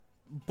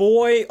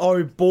Boy,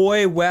 oh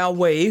boy,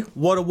 wowee,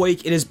 what a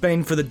week it has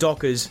been for the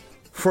Dockers.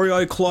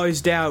 Freo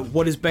closed out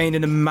what has been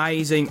an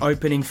amazing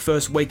opening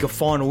first week of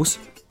finals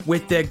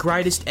with their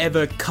greatest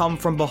ever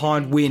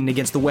come-from-behind win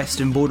against the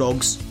Western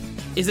Bulldogs.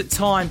 Is it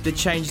time to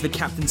change the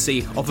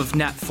captaincy off of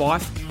Nat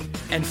Fyfe?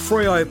 And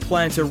Freo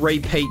plan to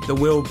repeat the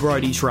Will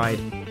Brodie trade.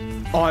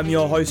 I'm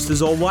your host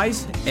as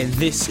always, and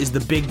this is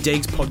the Big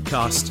Digs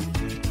podcast.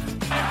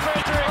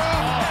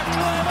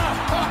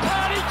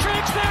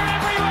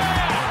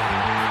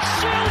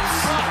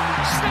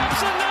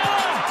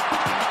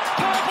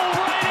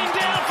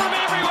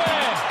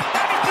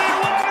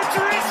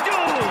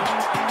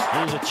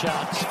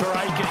 Chance for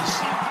Akers.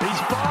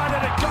 He's fired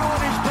at a goal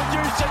and he's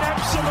produced an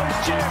absolute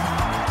gem.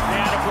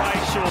 Now to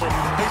Brayshaw.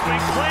 He's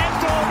been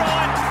clamped all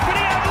night, but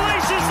he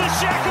unleashes the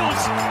shackles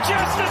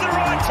just at the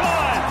right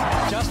time.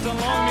 Justin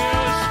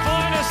Longmuir's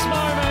finest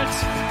moment.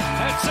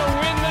 It's a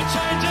win that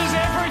changes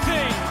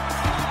everything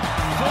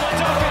for the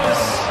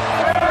Dockers.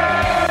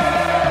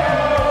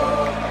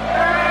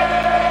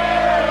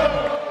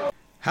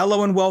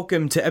 Hello and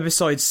welcome to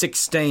episode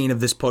 16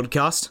 of this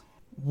podcast.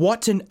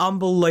 What an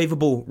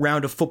unbelievable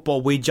round of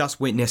football we just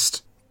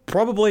witnessed.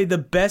 Probably the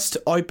best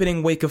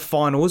opening week of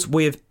finals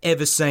we have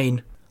ever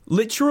seen.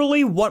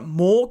 Literally, what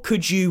more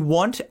could you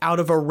want out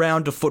of a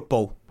round of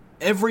football?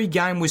 Every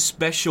game was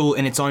special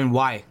in its own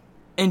way,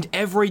 and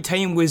every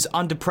team was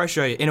under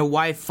pressure in a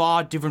way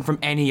far different from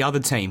any other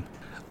team.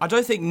 I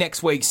don't think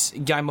next week's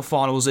game of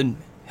finals, and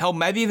hell,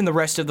 maybe even the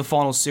rest of the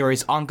finals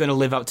series, aren't going to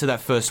live up to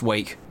that first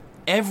week.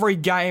 Every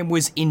game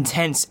was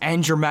intense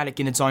and dramatic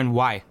in its own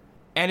way.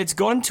 And it's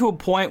gotten to a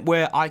point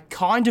where I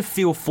kind of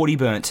feel footy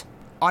burnt.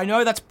 I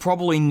know that's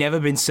probably never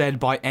been said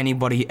by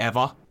anybody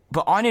ever,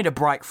 but I need a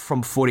break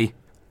from footy.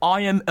 I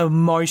am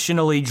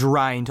emotionally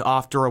drained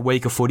after a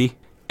week of footy.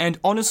 And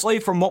honestly,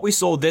 from what we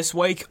saw this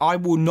week, I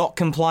will not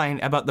complain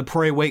about the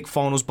pre-week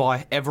finals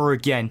bye ever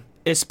again,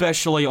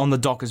 especially on the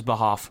Dockers'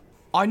 behalf.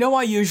 I know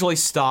I usually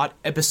start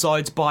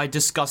episodes by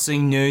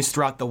discussing news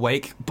throughout the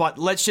week, but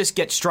let's just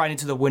get straight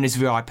into the Winners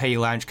VIP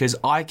Lounge because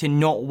I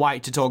cannot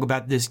wait to talk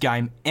about this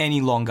game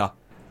any longer.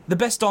 The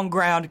best on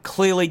ground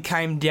clearly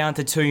came down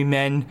to two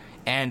men,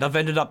 and I've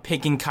ended up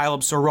picking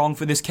Caleb Serong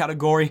for this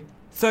category.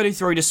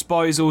 33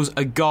 disposals,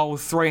 a goal,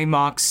 3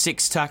 marks,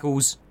 6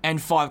 tackles,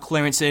 and 5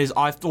 clearances.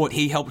 I thought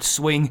he helped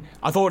swing.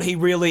 I thought he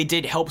really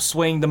did help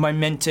swing the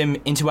momentum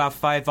into our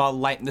favour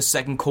late in the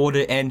second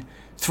quarter and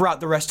throughout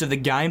the rest of the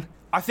game.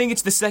 I think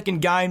it's the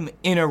second game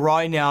in a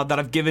row now that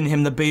I've given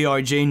him the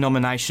BOG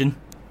nomination.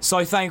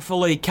 So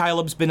thankfully,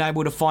 Caleb's been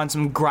able to find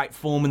some great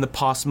form in the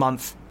past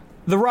month.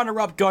 The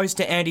runner-up goes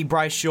to Andy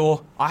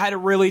Brayshaw. I had a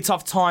really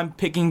tough time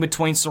picking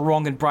between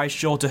Serong and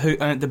Brayshaw to who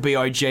earned the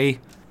BOG,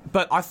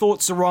 but I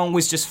thought Serong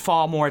was just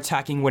far more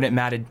attacking when it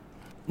mattered.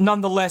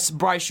 Nonetheless,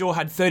 Brayshaw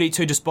had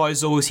 32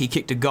 disposals, he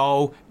kicked a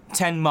goal,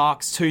 10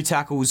 marks, 2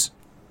 tackles.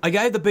 I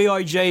gave the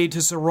BOG to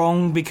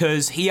Serong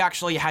because he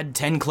actually had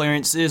 10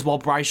 clearances while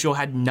Brayshaw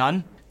had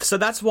none. So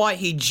that's why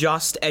he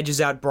just edges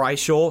out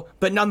Brayshaw,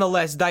 but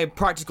nonetheless, they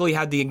practically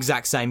had the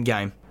exact same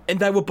game. And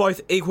they were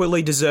both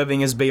equally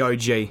deserving as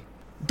BOG.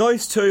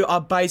 Those two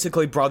are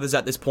basically brothers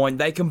at this point.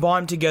 They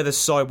combine together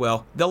so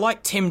well. They're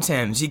like Tim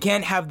Tams. You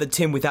can't have the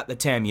Tim without the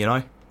Tam, you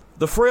know?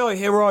 The Freo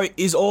hero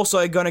is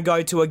also going to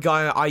go to a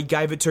guy I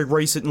gave it to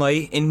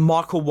recently in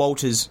Michael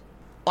Walters.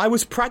 I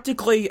was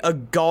practically a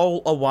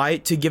goal away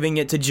to giving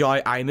it to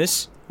Jai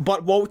Amos,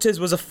 but Walters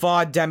was a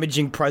far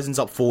damaging presence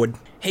up forward.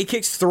 He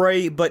kicks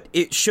 3, but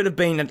it should have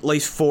been at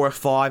least 4 or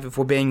 5 if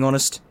we're being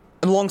honest.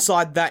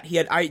 Alongside that, he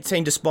had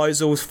 18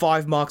 disposals,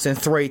 5 marks and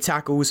 3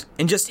 tackles,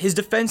 and just his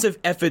defensive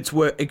efforts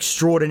were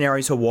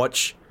extraordinary to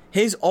watch.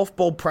 His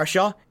off-ball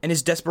pressure and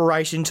his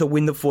desperation to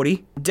win the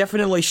footy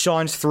definitely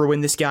shines through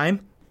in this game.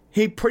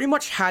 He pretty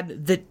much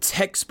had the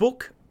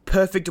textbook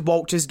perfect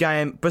Walters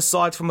game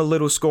besides from a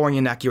little scoring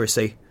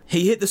inaccuracy.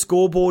 He hit the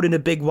scoreboard in a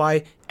big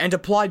way and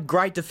applied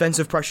great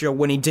defensive pressure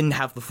when he didn't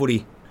have the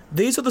footy.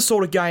 These are the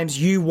sort of games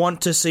you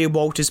want to see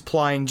Walters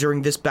playing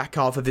during this back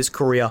half of his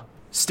career.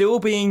 Still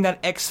being that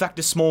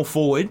X-factor small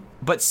forward,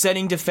 but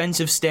setting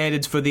defensive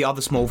standards for the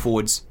other small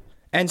forwards.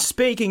 And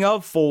speaking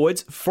of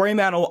forwards,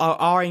 Fremantle are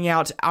eyeing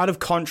out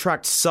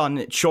of-contract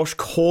son Josh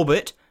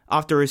Corbett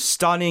after his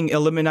stunning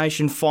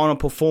elimination final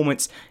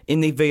performance in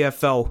the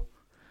VFL.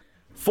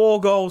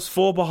 4 goals,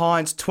 4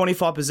 behinds,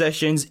 25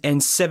 possessions,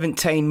 and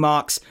 17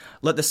 marks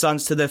led the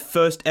Suns to their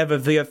first ever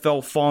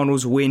VFL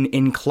finals win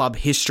in club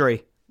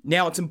history.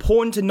 Now, it's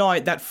important to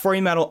note that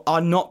Fremantle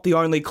are not the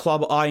only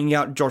club eyeing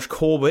out Josh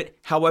Corbett.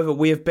 However,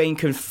 we have been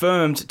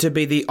confirmed to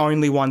be the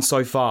only one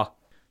so far.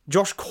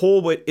 Josh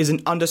Corbett is an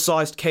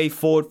undersized key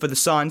forward for the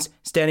Suns,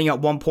 standing at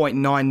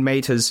 1.9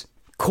 metres.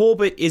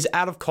 Corbett is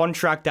out of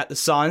contract at the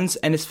Suns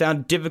and has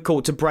found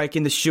difficult to break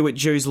in the Stuart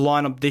Jews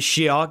lineup this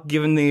year,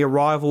 given the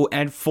arrival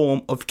and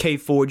form of key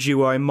forward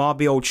duo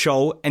Marbiel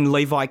Chol and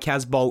Levi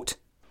Casbolt.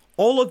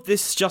 All of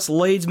this just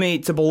leads me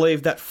to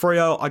believe that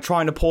Freo are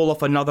trying to pull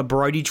off another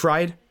Brodie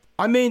trade.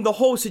 I mean, the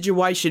whole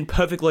situation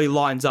perfectly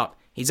lines up.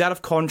 He's out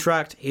of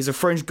contract, he's a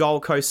fringe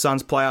Gold Coast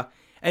Suns player,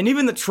 And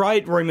even the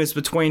trade rumours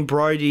between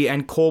Brodie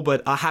and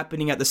Corbett are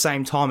happening at the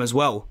same time as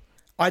well.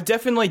 I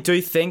definitely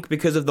do think,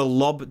 because of the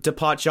Lobb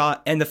departure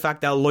and the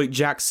fact that Luke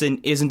Jackson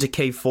isn't a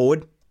key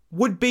forward,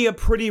 would be a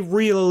pretty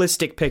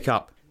realistic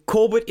pickup.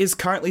 Corbett is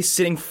currently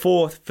sitting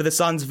 4th for the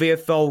Suns'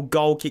 VFL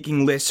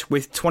goal-kicking list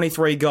with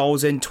 23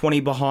 goals and 20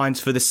 behinds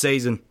for the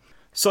season.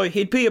 So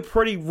he'd be a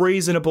pretty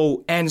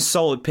reasonable and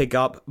solid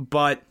pickup,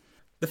 but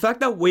the fact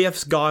that we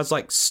have guys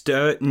like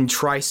Sturt and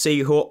Tracy,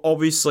 who are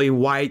obviously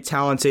way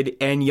talented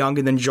and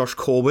younger than Josh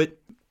Corbett,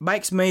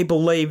 makes me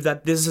believe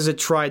that this is a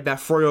trade that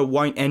Freo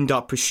won't end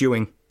up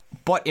pursuing.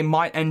 But it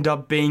might end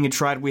up being a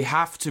trade we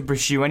have to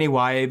pursue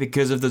anyway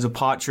because of the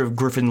departure of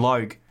Griffin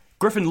Logue.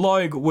 Griffin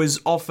Logue was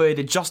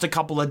offered just a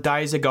couple of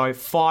days ago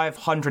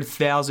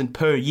 $500,000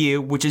 per year,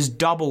 which is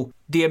double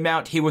the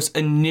amount he was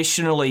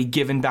initially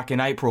given back in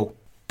April.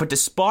 But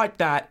despite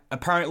that,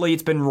 apparently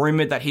it's been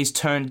rumoured that he's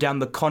turned down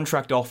the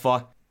contract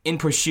offer in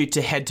pursuit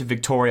to head to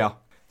Victoria.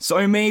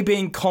 So me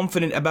being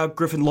confident about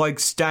Griffin Logue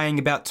staying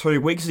about 2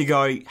 weeks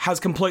ago has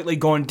completely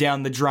gone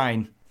down the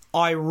drain.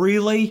 I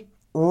really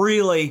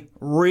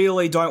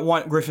don't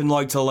want Griffin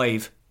Logue to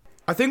leave.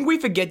 I think we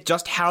forget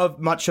just how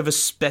much of a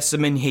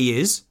specimen he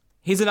is.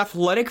 He's an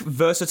athletic,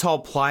 versatile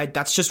player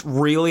that's just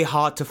really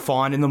hard to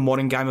find in the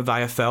modern game of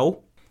AFL.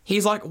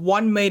 He's like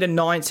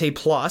 1.90 m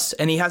plus,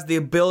 and he has the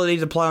ability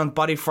to play on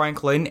Buddy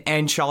Franklin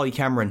and Charlie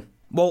Cameron,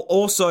 while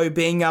also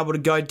being able to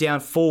go down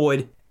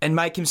forward and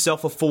make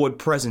himself a forward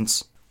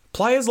presence.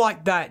 Players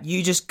like that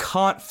you just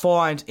can't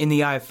find in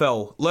the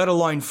AFL, let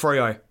alone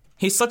Freo.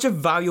 He's such a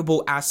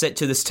valuable asset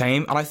to this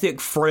team, and I think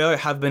Freo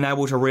have been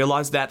able to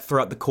realise that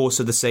throughout the course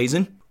of the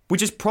season,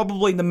 which is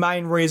probably the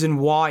main reason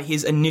why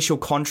his initial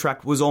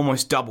contract was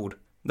almost doubled.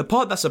 The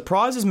part that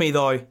surprises me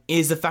though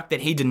is the fact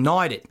that he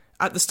denied it.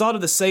 At the start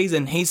of the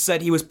season, he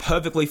said he was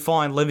perfectly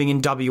fine living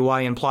in WA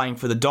and playing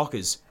for the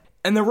Dockers.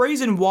 And the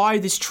reason why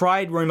this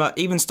trade rumour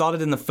even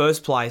started in the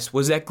first place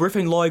was that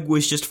Griffin Logue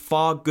was just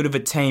far good of a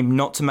team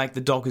not to make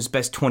the Dockers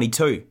best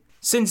 22.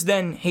 Since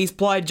then, he's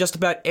played just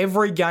about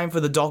every game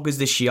for the Dockers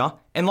this year,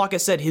 and like I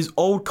said, his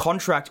old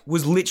contract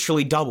was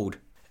literally doubled.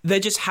 There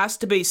just has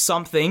to be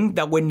something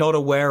that we're not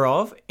aware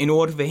of in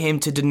order for him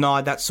to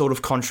deny that sort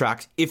of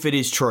contract, if it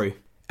is true.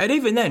 And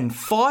even then,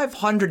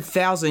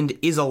 $500,000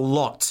 is a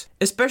lot.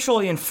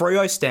 Especially in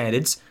Freo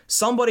standards,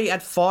 somebody at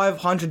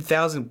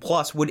 $500,000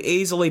 plus would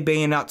easily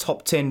be in our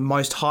top 10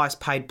 most highest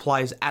paid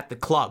players at the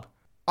club.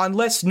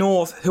 Unless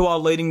North, who are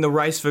leading the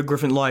race for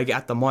Griffin Logue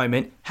at the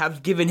moment,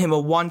 have given him a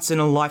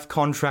once-in-a-life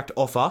contract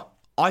offer,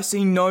 I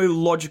see no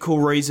logical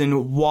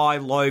reason why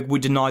Logue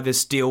would deny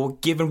this deal,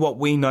 given what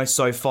we know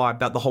so far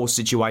about the whole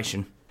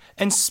situation.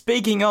 And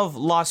speaking of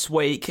last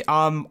week,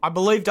 I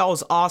believed I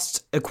was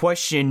asked a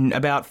question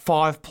about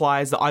 5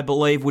 players that I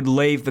believe would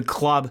leave the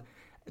club,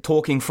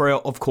 talking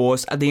Freo, of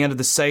course, at the end of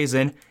the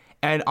season,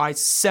 and I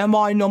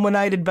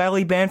semi-nominated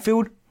Bailey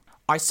Banfield.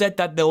 I said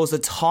that there was a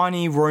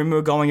tiny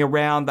rumour going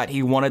around that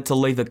he wanted to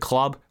leave the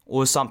club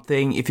or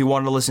something. If you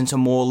want to listen to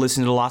more,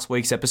 listen to last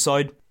week's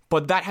episode.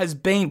 But that has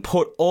been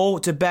put all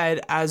to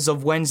bed as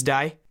of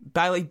Wednesday.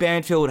 Bailey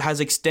Banfield has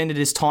extended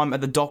his time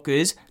at the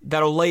Dockers.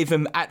 That'll leave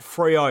him at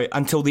Freo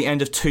until the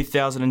end of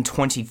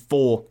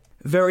 2024.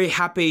 Very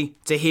happy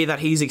to hear that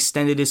he's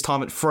extended his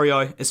time at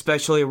Freo,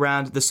 especially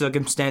around the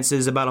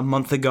circumstances about a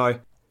month ago,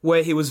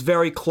 where he was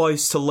very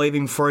close to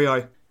leaving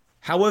Freo.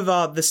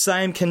 However, the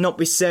same cannot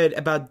be said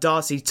about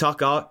Darcy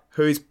Tucker,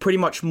 who's pretty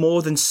much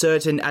more than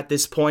certain at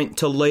this point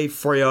to leave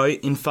Freo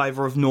in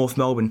favour of North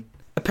Melbourne.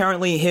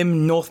 Apparently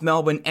him, North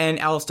Melbourne and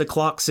Alistair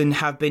Clarkson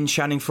have been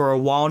chatting for a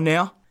while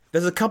now.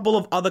 There's a couple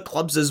of other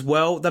clubs as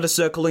well that are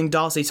circling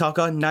Darcy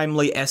Tucker,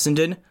 namely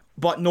Essendon,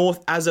 but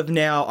North as of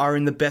now are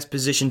in the best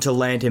position to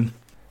land him.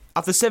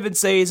 After 7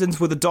 seasons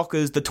with the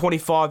Dockers, the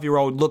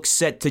 25-year-old looks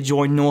set to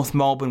join North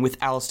Melbourne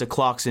with Alistair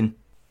Clarkson.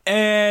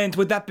 And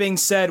with that being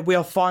said, we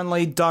are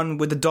finally done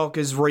with the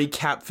Dockers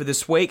recap for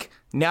this week.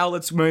 Now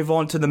let's move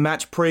on to the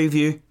match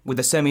preview with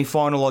the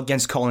semi-final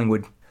against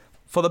Collingwood.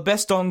 For the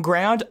best on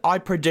ground, I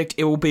predict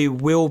it will be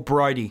Will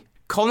Brodie.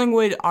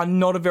 Collingwood are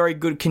not a very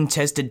good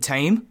contested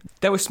team.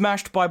 They were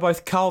smashed by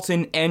both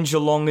Carlton and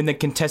Geelong in the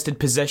contested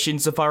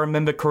possessions, if I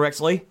remember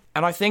correctly.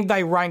 And I think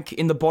they rank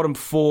in the bottom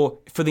 4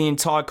 for the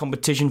entire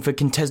competition for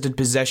contested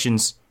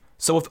possessions.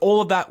 So with all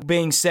of that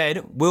being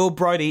said, Will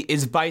Brodie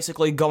is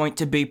basically going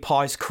to be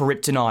Pies'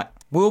 kryptonite.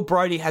 Will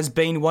Brodie has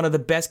been one of the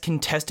best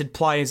contested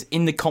players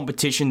in the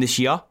competition this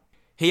year.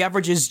 He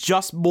averages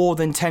just more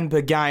than 10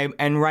 per game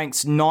and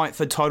ranks 9th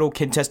for total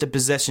contested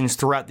possessions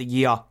throughout the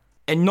year.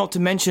 And not to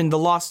mention the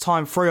last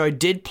time Freo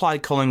did play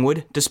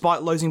Collingwood,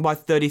 despite losing by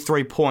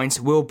 33 points,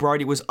 Will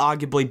Brodie was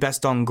arguably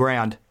best on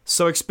ground.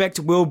 So expect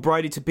Will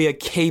Brodie to be a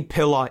key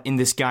pillar in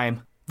this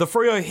game. The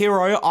Freo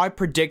hero, I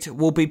predict,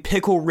 will be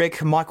Pickle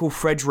Rick Michael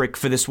Frederick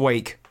for this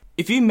week.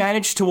 If you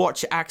manage to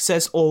watch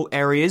Access All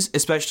Areas,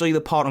 especially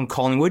the part on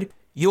Collingwood,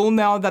 you'll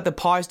know that the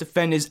Pies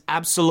defenders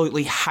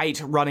absolutely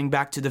hate running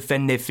back to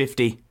defend their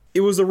 50. It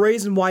was the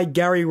reason why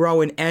Gary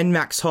Rowan and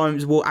Max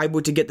Holmes were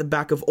able to get the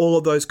back of all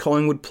of those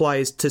Collingwood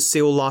players to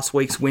seal last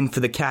week's win for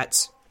the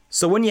Cats.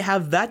 So when you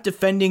have that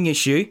defending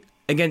issue,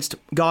 against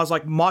guys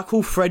like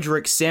Michael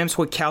Frederick, Sam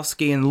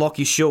Switkowski and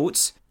Lockie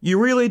Schultz, you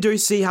really do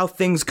see how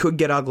things could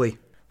get ugly.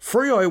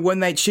 Freo, when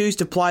they choose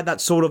to play that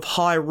sort of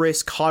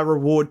high-risk,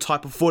 high-reward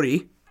type of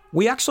footy,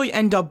 we actually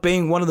end up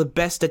being one of the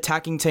best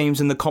attacking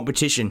teams in the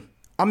competition.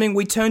 I mean,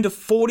 we turned a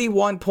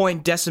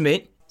 41-point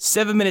decimate,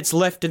 7 minutes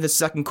left in the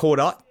second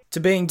quarter, to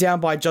being down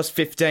by just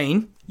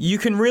 15. You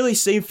can really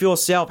see for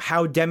yourself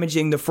how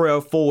damaging the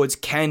Freo forwards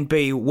can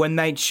be when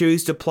they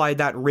choose to play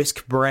that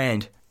risk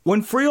brand.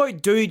 When Freo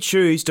do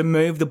choose to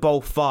move the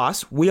ball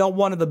fast, we are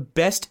one of the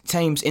best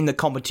teams in the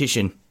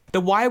competition. The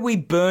way we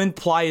burn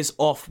players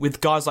off with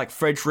guys like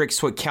Frederick,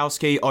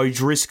 Switkowski,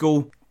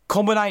 O'Driscoll,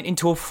 combine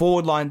into a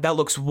forward line that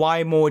looks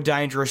way more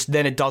dangerous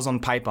than it does on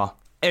paper.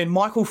 And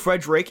Michael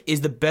Frederick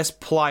is the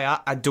best player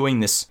at doing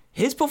this.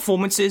 His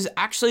performances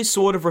actually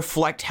sort of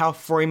reflect how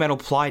Fremantle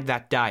played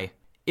that day.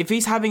 If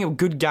he's having a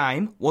good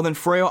game, well then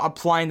Freo are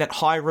playing that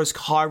high-risk,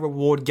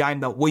 high-reward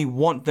game that we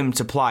want them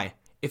to play.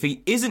 If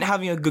he isn't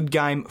having a good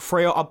game,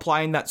 Freo are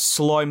playing that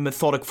slow,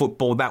 methodic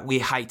football that we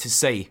hate to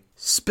see.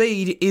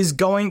 Speed is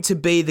going to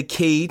be the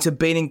key to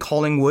beating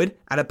Collingwood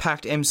at a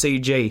packed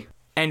MCG.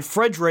 And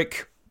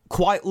Frederick,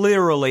 quite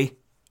literally,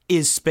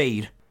 is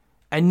speed.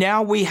 And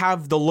now we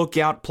have the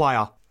lookout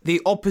player,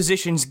 the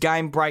opposition's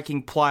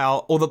game-breaking player,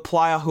 or the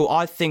player who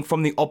I think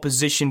from the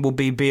opposition will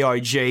be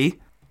BOG.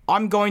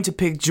 I'm going to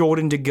pick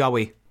Jordan De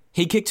Goey.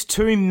 He kicked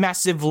 2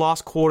 massive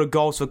last quarter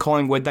goals for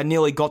Collingwood that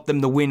nearly got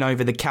them the win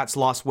over the Cats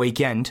last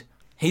weekend.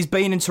 He's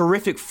been in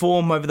terrific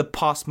form over the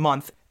past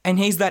month, and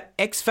he's that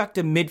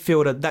X-factor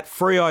midfielder that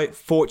Freo,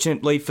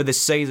 fortunately for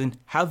this season,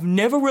 have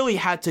never really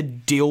had to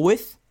deal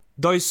with.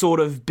 Those sort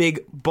of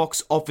big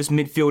box office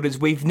midfielders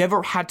we've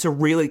never had to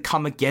really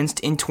come against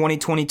in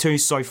 2022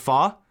 so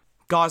far.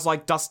 Guys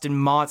like Dustin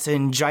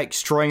Martin, Jake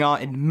Stringer,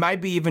 and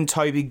maybe even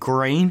Toby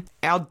Green.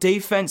 Our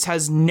defense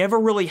has never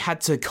really had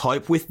to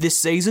cope with this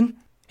season.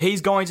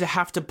 He's going to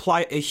have to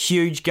play a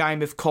huge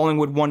game if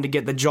Collingwood want to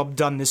get the job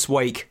done this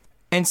week.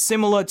 And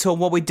similar to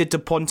what we did to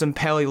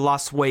Bontempelli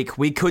last week,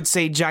 we could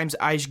see James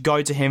Age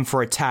go to him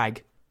for a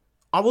tag.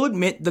 I will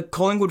admit the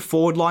Collingwood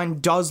forward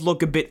line does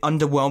look a bit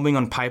underwhelming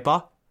on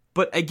paper,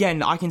 but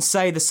again, I can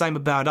say the same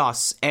about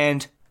us,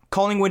 and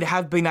Collingwood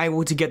have been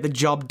able to get the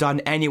job done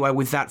anyway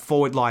with that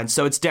forward line,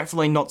 so it's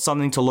definitely not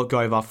something to look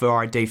over for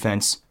our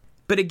defense.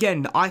 But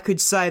again, I could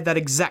say that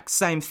exact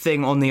same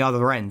thing on the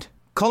other end.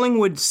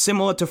 Collingwood,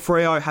 similar to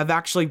Freo, have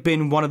actually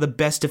been one of the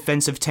best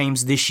defensive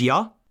teams this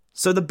year,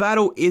 so the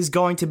battle is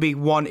going to be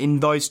won in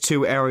those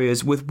two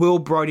areas, with Will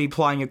Brodie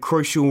playing a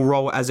crucial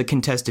role as a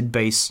contested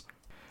beast.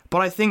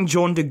 But I think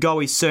Jordan De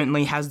Goey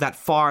certainly has that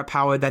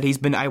firepower that he's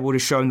been able to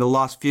show in the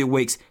last few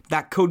weeks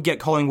that could get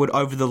Collingwood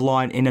over the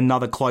line in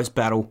another close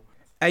battle.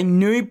 A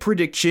new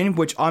prediction,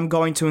 which I'm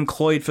going to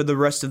include for the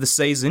rest of the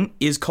season,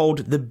 is called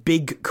the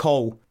Big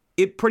Call.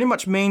 It pretty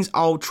much means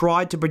I'll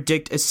try to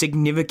predict a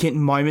significant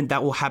moment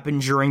that will happen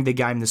during the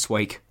game this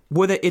week.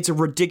 Whether it's a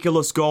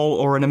ridiculous goal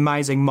or an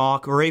amazing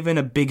mark or even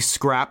a big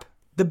scrap,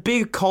 the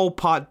Big Call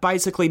part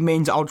basically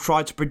means I'll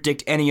try to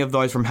predict any of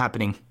those from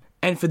happening.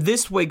 And for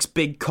this week's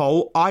Big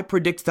Call, I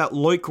predict that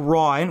Luke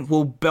Ryan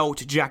will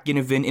belt Jack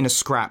Ginnivan in a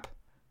scrap.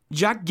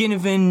 Jack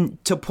Ginnivan,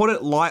 to put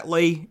it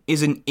lightly,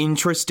 is an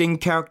interesting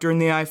character in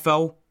the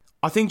AFL.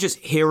 I think just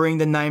hearing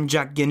the name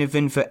Jack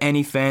Ginnivan for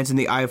any fans in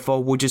the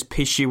AFL will just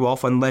piss you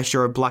off unless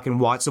you're a black and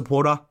white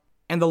supporter.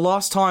 And the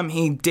last time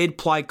he did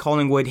play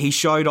Collingwood, he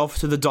showed off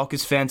to the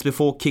Dockers fans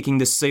before kicking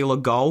the sealer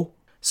goal.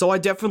 So I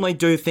definitely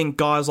do think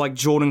guys like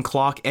Jordan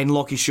Clark and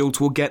Lockie Schultz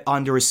will get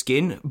under his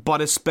skin,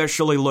 but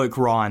especially Luke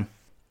Ryan.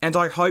 And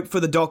I hope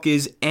for the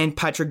Dockers and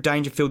Patrick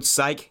Dangerfield's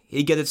sake,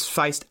 he gets his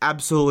face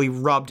absolutely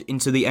rubbed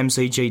into the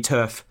MCG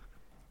turf.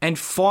 And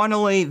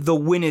finally, the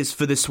winners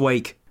for this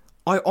week.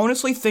 I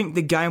honestly think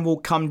the game will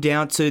come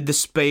down to the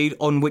speed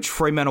on which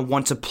Fremantle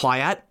want to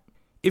play at.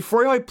 If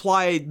Freo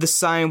played the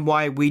same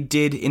way we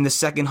did in the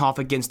second half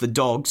against the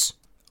Dogs,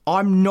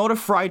 I'm not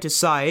afraid to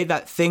say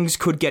that things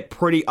could get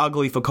pretty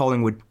ugly for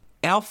Collingwood.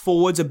 Our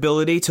forwards'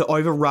 ability to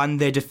overrun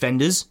their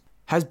defenders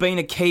has been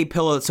a key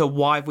pillar to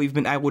why we've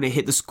been able to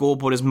hit the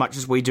scoreboard as much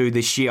as we do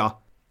this year.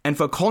 And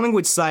for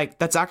Collingwood's sake,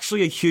 that's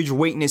actually a huge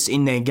weakness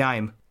in their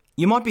game.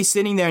 You might be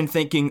sitting there and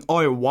thinking,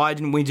 oh, why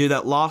didn't we do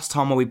that last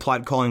time when we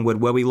played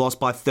Collingwood where we lost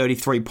by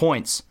 33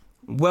 points?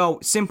 Well,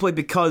 simply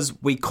because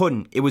we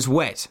couldn't. It was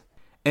wet.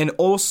 And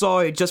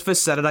also, just for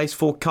Saturday's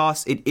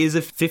forecast, it is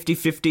a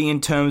 50-50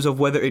 in terms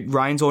of whether it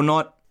rains or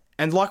not.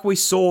 And like we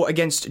saw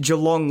against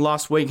Geelong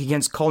last week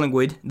against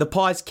Collingwood, the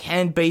Pies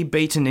can be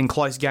beaten in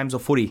close games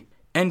of footy.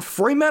 And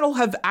Fremantle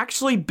have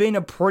actually been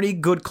a pretty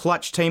good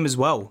clutch team as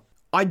well.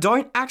 I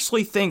don't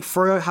actually think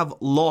Freo have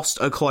lost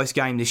a close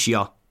game this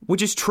year,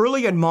 which is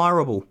truly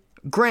admirable.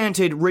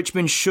 Granted,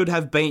 Richmond should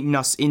have beaten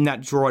us in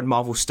that draw at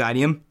Marvel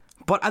Stadium,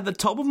 but at the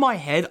top of my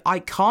head, I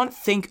can't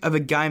think of a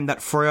game that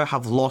Freo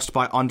have lost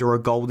by under a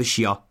goal this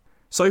year.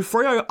 So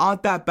Freo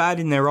aren't that bad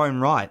in their own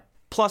right.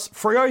 Plus,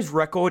 Freo's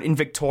record in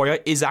Victoria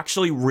is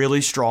actually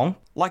really strong.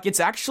 Like, it's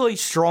actually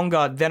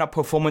stronger than our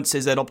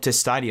performances at Optus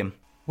Stadium.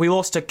 We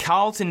lost to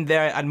Carlton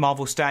there at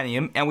Marvel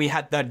Stadium, and we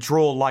had that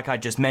draw like I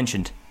just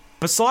mentioned.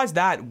 Besides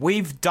that,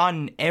 we've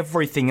done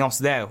everything else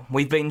there.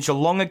 We've beaten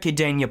Geelong at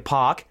Cardinia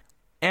Park,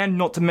 and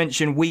not to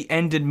mention, we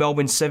ended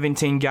Melbourne's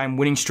 17-game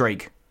winning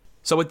streak.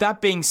 So with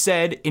that being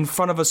said, in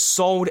front of a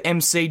sold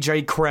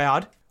MCG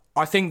crowd,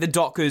 I think the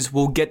Dockers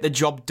will get the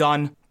job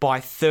done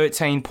by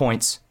 13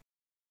 points.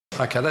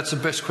 Okay, that's the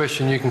best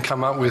question you can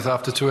come up with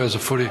after 2 hours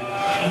of footy.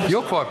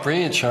 You're quite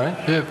brilliant, Shane.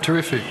 Yeah,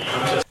 terrific.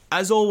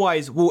 As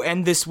always, we'll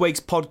end this week's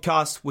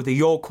podcast with a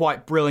You're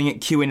Quite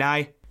Brilliant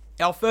Q&A.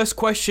 Our first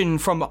question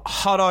from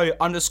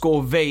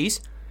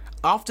Hutto_Vs.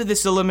 After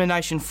this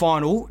elimination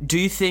final, do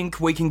you think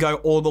we can go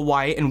all the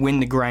way and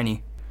win the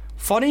granny?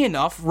 Funny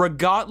enough,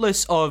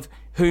 regardless of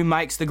who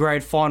makes the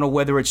grade final,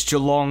 whether it's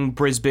Geelong,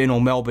 Brisbane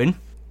or Melbourne,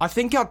 I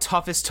think our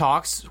toughest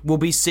tasks will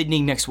be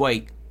Sydney next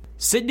week.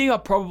 Sydney are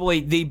probably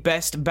the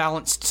best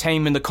balanced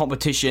team in the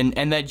competition,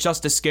 and they're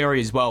just as scary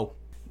as well.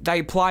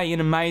 They play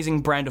an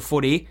amazing brand of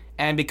footy,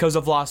 and because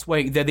of last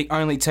week, they're the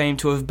only team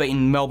to have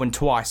beaten Melbourne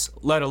twice,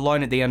 let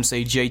alone at the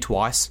MCG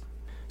twice.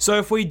 So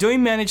if we do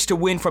manage to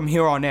win from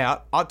here on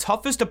out, our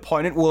toughest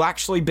opponent will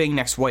actually be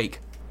next week.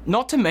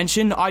 Not to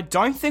mention, I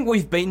don't think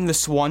we've beaten the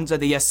Swans at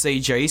the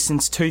SCG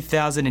since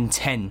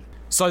 2010.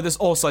 So there's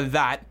also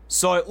that.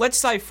 So let's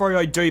say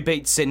Freo do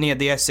beat Sydney at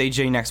the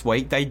SCG next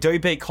week, they do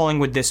beat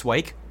Collingwood this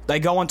week, they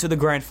go on to the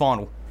grand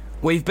final.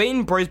 We've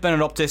beaten Brisbane at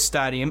Optus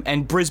Stadium,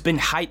 and Brisbane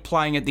hate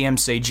playing at the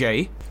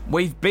MCG.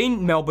 We've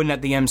beaten Melbourne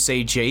at the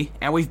MCG,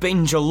 and we've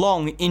beaten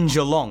Geelong in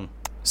Geelong.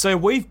 So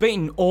we've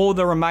beaten all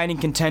the remaining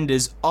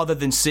contenders other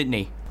than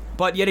Sydney.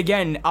 But yet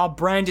again, our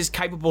brand is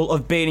capable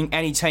of beating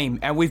any team,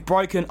 and we've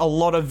broken a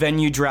lot of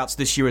venue droughts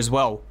this year as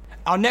well.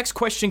 Our next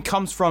question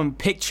comes from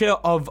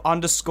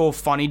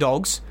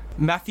picture_funnydogs,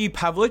 Matthew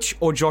Pavlich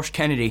or Josh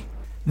Kennedy.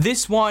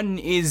 This one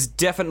is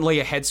definitely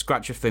a head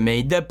scratcher for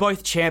me. They're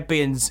both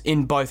champions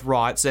in both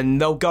rights, and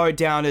they'll go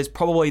down as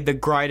probably the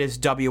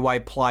greatest WA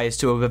players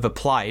to have ever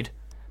played.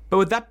 But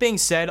with that being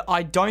said,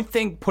 I don't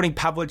think putting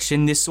Pavlich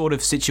in this sort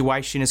of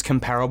situation is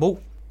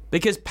comparable,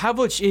 because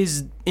Pavlich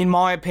is, in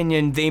my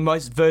opinion, the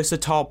most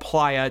versatile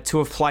player to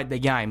have played the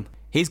game.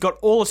 He's got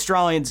all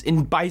Australians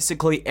in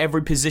basically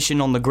every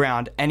position on the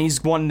ground, and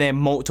he's won there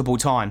multiple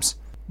times,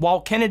 while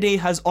Kennedy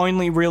has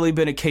only really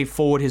been a key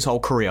forward his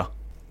whole career.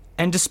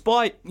 And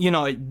despite,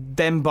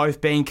 them both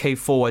being key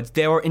forwards,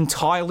 they are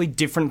entirely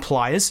different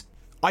players.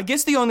 I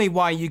guess the only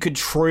way you could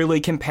truly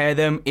compare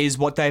them is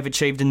what they've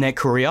achieved in their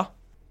career.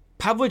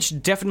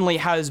 Pavlich definitely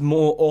has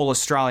more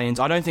All-Australians.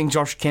 I don't think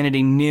Josh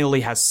Kennedy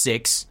nearly has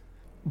 6.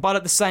 But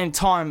at the same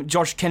time,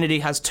 Josh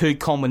Kennedy has 2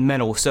 Coleman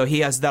medals, so he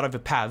has that over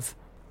Pav.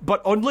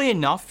 But oddly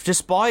enough,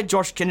 despite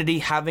Josh Kennedy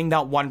having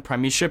that one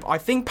premiership, I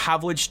think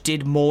Pavlich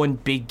did more in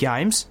big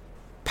games.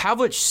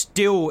 Pavlich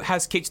still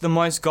has kicked the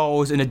most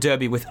goals in a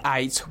derby with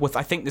 8, with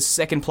I think the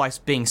second place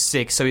being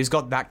 6, so he's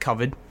got that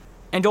covered.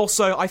 And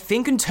also, I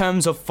think in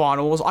terms of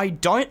finals, I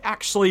don't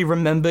actually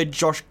remember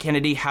Josh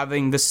Kennedy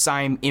having the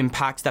same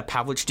impact that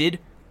Pavlich did.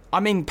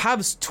 I mean,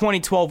 Pav's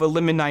 2012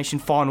 elimination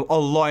final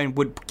alone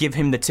would give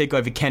him the tick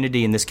over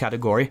Kennedy in this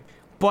category.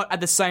 But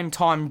at the same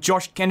time,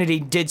 Josh Kennedy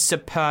did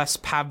surpass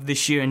Pav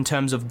this year in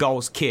terms of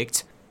goals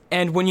kicked.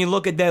 And when you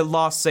look at their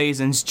last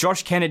seasons,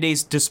 Josh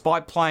Kennedy's,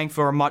 despite playing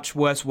for a much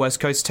worse West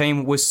Coast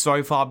team, was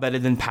so far better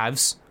than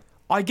Pav's.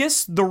 I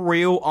guess the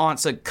real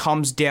answer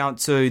comes down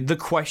to the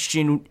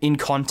question in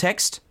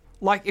context.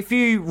 Like, if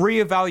you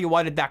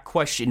reevaluated that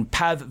question,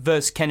 Pav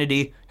versus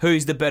Kennedy,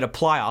 who's the better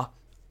player?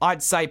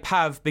 I'd say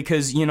Pav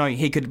because,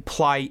 he could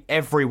play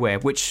everywhere,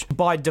 which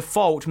by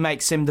default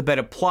makes him the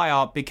better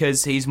player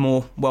because he's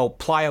more,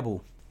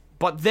 playable.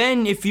 But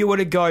then if you were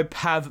to go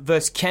Pav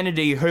versus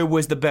Kennedy, who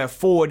was the better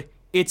forward,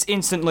 it's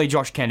instantly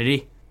Josh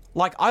Kennedy.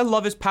 Like, I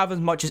love his Pav as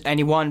much as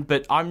anyone,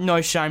 but I'm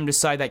no shame to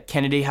say that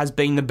Kennedy has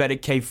been the better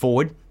key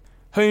forward.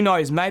 Who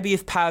knows, maybe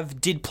if Pav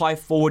did play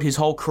forward his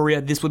whole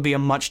career, this would be a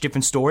much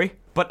different story.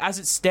 But as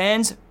it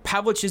stands,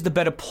 Pavlich is the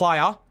better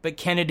player, but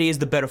Kennedy is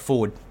the better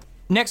forward.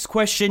 Next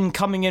question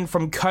coming in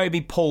from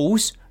Kobe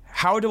Pauls.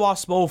 How do our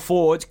small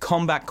forwards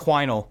combat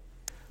Quaynor?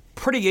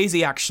 Pretty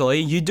easy,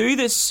 actually. You do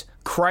this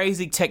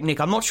crazy technique.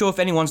 I'm not sure if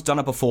anyone's done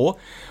it before,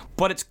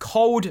 but it's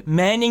called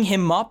manning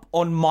him up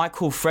on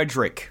Michael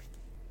Frederick.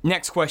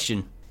 Next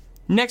question.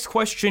 Next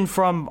question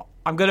from,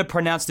 I'm going to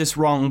pronounce this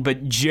wrong,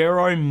 but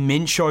Jero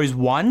Mincho's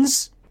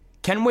ones.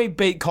 Can we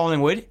beat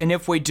Collingwood? And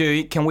if we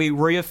do, can we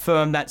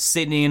reaffirm that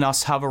Sydney and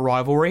us have a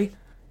rivalry?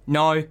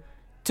 No.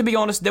 To be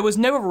honest, there was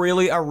never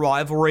really a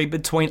rivalry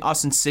between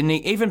us and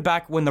Sydney, even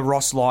back when the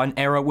Ross Lyon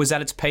era was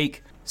at its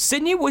peak.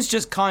 Sydney was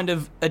just kind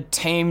of a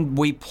team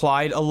we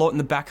played a lot in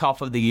the back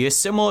half of the year,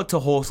 similar to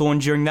Hawthorn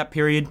during that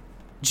period.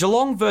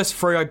 Geelong versus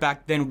Freo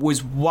back then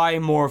was way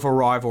more of a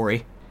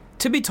rivalry.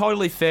 To be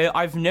totally fair,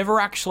 I've never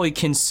actually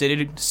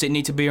considered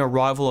Sydney to be a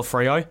rival of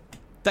Freo.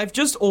 They've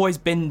just always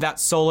been that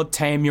solid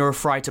team you're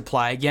afraid to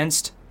play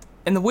against.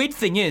 And the weird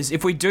thing is,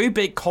 if we do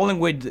beat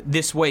Collingwood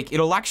this week,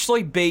 it'll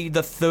actually be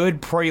the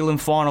third prelim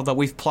final that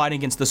we've played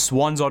against the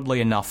Swans,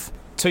 oddly enough.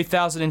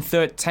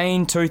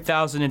 2013,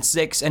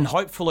 2006, and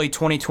hopefully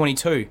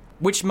 2022,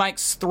 which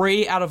makes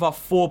 3 out of our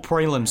 4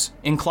 prelims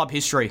in club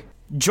history.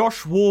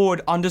 Josh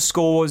Ward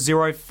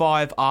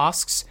 _05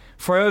 asks,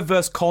 Freo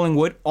vs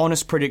Collingwood,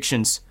 honest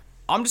predictions.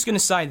 I'm just going to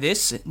say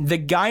this, the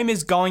game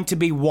is going to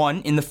be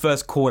won in the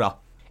first quarter.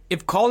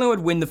 If Collingwood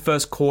win the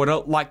first quarter,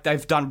 like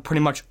they've done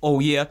pretty much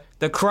all year,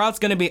 the crowd's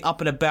going to be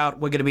up and about,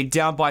 we're going to be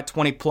down by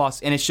 20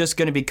 plus, and it's just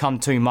going to become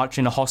too much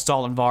in a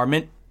hostile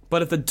environment.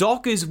 But if the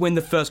Dockers win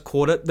the first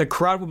quarter, the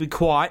crowd will be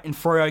quiet and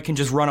Freo can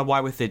just run away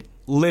with it.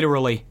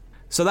 Literally.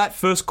 So that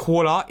first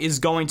quarter is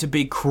going to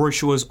be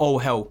crucial as all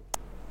hell.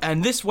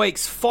 And this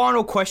week's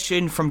final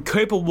question from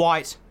Cooper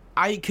White,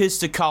 Acres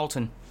to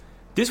Carlton.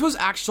 This was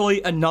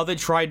actually another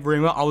trade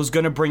rumour I was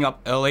going to bring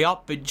up earlier,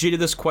 but due to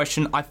this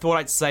question, I thought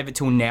I'd save it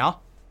till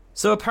now.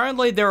 So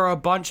apparently there are a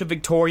bunch of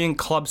Victorian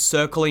clubs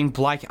circling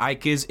Blake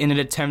Acres in an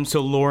attempt to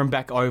lure him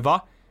back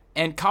over,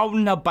 and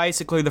Carlton are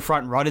basically the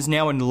front runners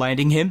now in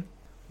landing him.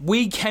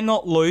 We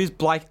cannot lose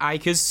Blake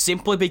Acres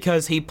simply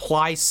because he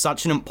plays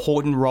such an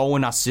important role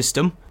in our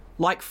system.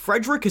 Like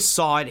Frederick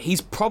aside,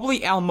 he's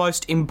probably our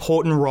most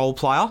important role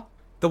player.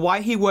 The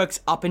way he works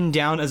up and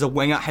down as a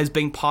winger has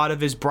been part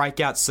of his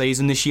breakout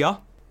season this year.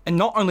 And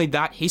not only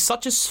that, he's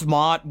such a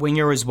smart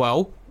winger as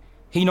well.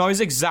 He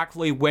knows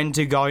exactly when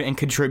to go and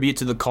contribute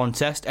to the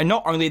contest. And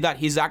not only that,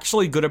 he's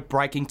actually good at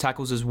breaking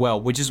tackles as well,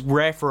 which is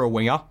rare for a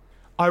winger.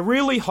 I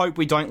really hope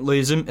we don't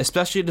lose him,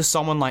 especially to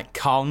someone like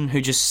Carlton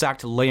who just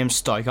sacked Liam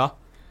Stoker.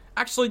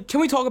 Actually, can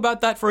we talk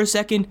about that for a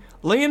second?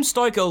 Liam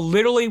Stoker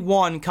literally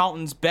won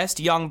Carlton's best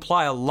young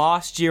player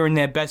last year in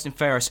their best and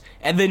fairest,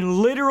 and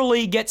then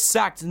literally gets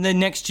sacked in the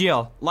next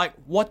year. Like,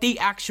 what the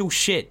actual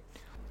shit?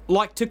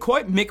 Like, to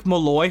quote Mick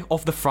Malloy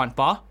off the front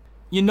bar,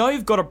 you know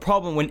you've got a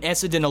problem when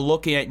Essendon are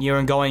looking at you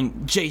and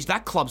going, geez,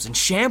 that club's in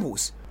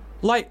shambles.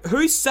 Like,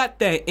 who sat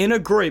there in a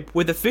group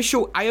with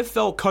official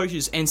AFL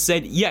coaches and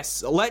said,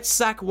 yes, let's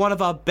sack one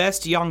of our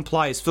best young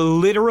players for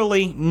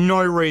literally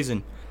no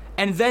reason?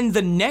 And then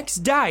the next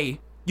day,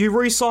 you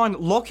re-signed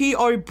Lockie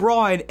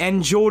O'Brien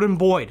and Jordan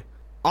Boyd.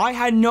 I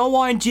had no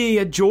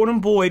idea Jordan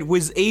Boyd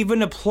was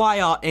even a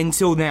player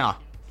until now.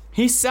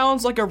 He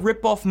sounds like a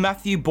rip-off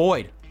Matthew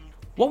Boyd.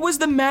 What was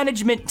the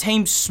management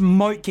team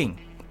smoking?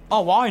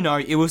 Oh, I know,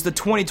 it was the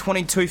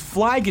 2022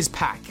 Flaggers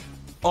pack.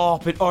 Oh,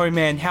 but oh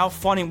man, how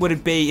funny would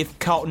it be if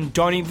Carlton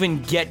don't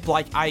even get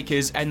Blake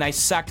Acres and they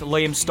sacked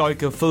Liam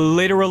Stoker for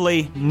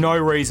literally no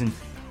reason.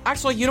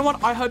 Actually, you know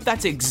what? I hope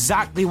that's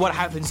exactly what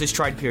happens this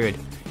trade period.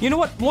 You know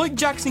what? Luke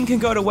Jackson can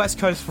go to West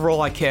Coast for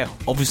all I care.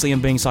 Obviously,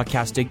 I'm being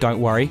sarcastic, don't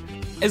worry.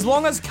 As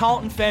long as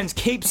Carlton fans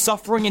keep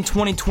suffering in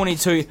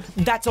 2022,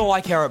 that's all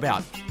I care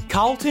about.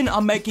 Carlton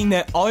are making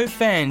their own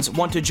fans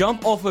want to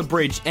jump off a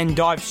bridge and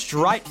dive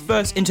straight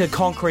first into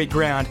concrete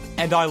ground,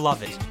 and I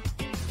love it.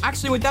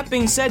 Actually, with that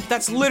being said,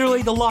 that's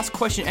literally the last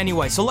question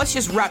anyway, so let's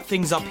just wrap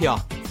things up here.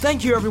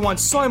 Thank you everyone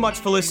so much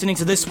for listening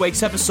to this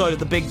week's episode of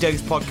the Big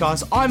Dogs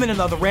podcast. I'm in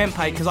another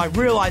rampage because I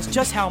realised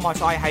just how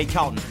much I hate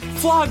Carlton.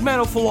 Flag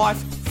medal for life.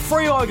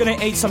 Freo are going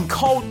to eat some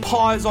cold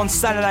pies on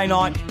Saturday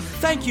night.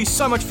 Thank you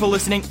so much for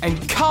listening,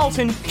 and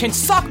Carlton can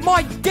suck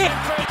my dick!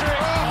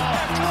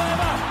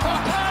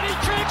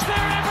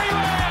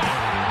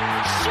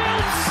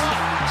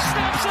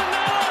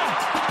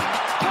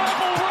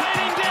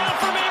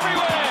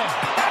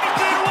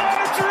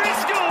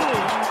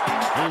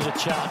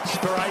 Chance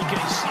for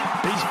Acres.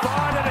 He's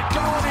fired at a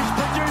goal. He's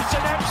produced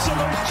an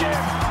absolute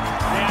gem.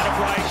 Now to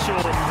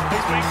Brayshaw.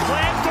 He's been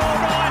clamped all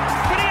night,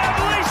 but he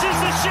unleashes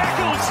the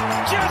shackles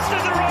just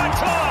at the right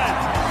time.